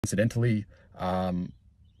Incidentally,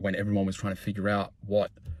 when everyone was trying to figure out what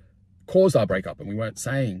caused our breakup, and we weren't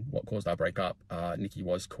saying what caused our breakup, Nikki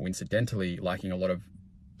was coincidentally liking a lot of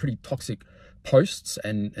pretty toxic posts,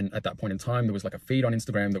 and at that point in time there was like a feed on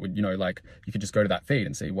Instagram that would, like, you could just go to that feed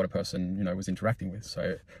and see what a person was interacting with.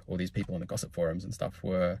 So all these people on the gossip forums and stuff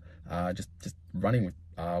were just running with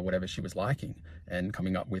whatever she was liking and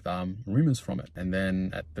coming up with rumors from it. And then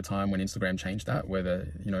at the time when Instagram changed that, where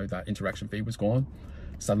that interaction feed was gone,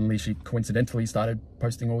 suddenly she coincidentally started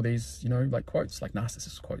posting all these like quotes, like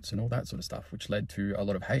narcissist quotes and all that sort of stuff, which led to a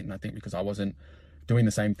lot of hate. And I think because I wasn't doing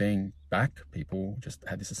the same thing back, people just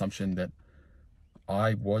had this assumption that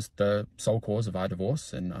I was the sole cause of our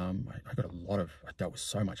divorce. And I dealt with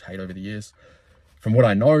so much hate over the years. From what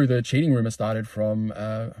I know, the cheating rumor started from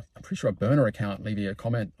I'm pretty sure a burner account leaving a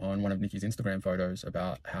comment on one of Nikki's Instagram photos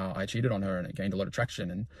about how I cheated on her, and it gained a lot of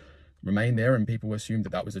traction and remained there, and people assumed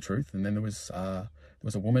that was the truth. And then there was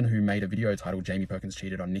a woman who made a video titled "Jamie Perkins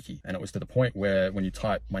Cheated on Nikki," and it was to the point where when you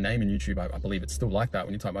type my name in YouTube, I believe it's still like that,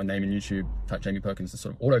 when you type my name in YouTube, type Jamie Perkins, the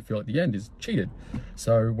sort of autofill at the end is cheated.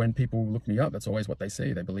 So when people look me up, that's always what they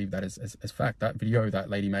see. They believe that as fact. That video that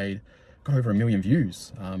lady made got over 1 million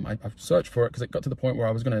views. I've searched for it because it got to the point where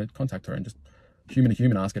I was going to contact her and just human to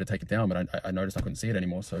human ask her to take it down, but I noticed I couldn't see it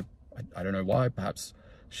anymore. So I don't know why. Perhaps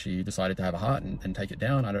she decided to have a heart and take it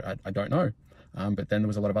down. I don't know. But then there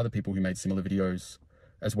was a lot of other people who made similar videos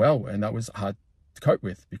as well, and that was hard to cope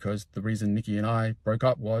with, because the reason Nikki and I broke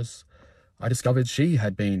up was I discovered she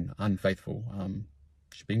had been unfaithful.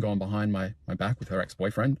 She'd been going behind my back with her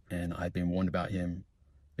ex-boyfriend, and I'd been warned about him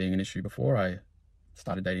being an issue before I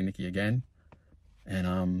started dating Nikki again.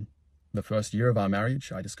 And the first year of our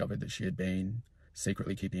marriage, I discovered that she had been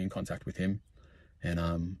secretly keeping in contact with him, and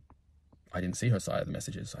I didn't see her side of the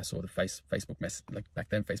messages. I saw the Facebook message. Like back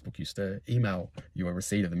then, Facebook used to email you a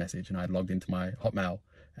receipt of the message, and I had logged into my Hotmail,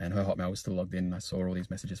 and her Hotmail was still logged in. And I saw all these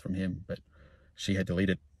messages from him, but she had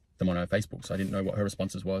deleted them on her Facebook, so I didn't know what her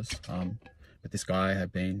responses was. But this guy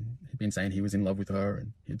had been saying he was in love with her,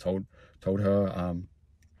 and he had told her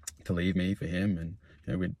to leave me for him.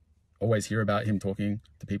 And we'd always hear about him talking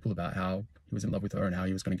to people about how he was in love with her and how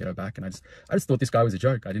he was going to get her back. And I just thought this guy was a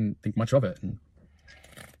joke. I didn't think much of it. And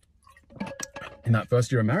in that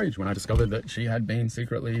first year of marriage, when I discovered that she had been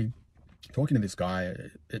secretly talking to this guy,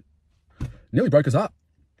 it nearly broke us up.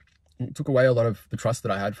 It took away a lot of the trust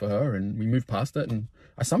that I had for her, and we moved past it. And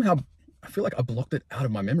I feel like I blocked it out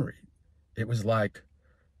of my memory. It was like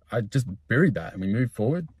I just buried that, and we moved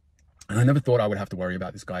forward. And I never thought I would have to worry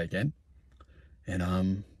about this guy again. And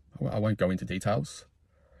I won't go into details,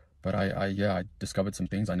 but I discovered some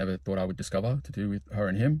things I never thought I would discover to do with her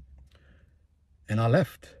and him. And I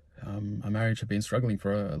left. Our marriage had been struggling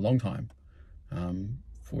for a long time.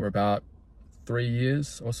 For about 3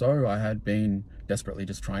 years or so, I had been desperately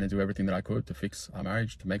just trying to do everything that I could to fix our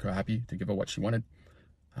marriage, to make her happy, to give her what she wanted.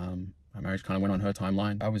 Our marriage kind of went on her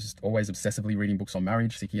timeline. I was just always obsessively reading books on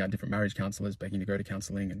marriage, seeking out different marriage counselors, begging to go to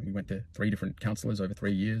counseling, and we went to 3 different counselors over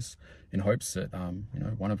 3 years in hopes that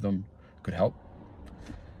one of them could help.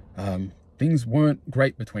 Things weren't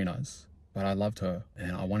great between us, but I loved her,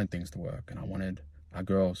 and I wanted things to work, and I wanted our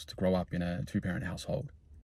girls to grow up in a 2-parent household.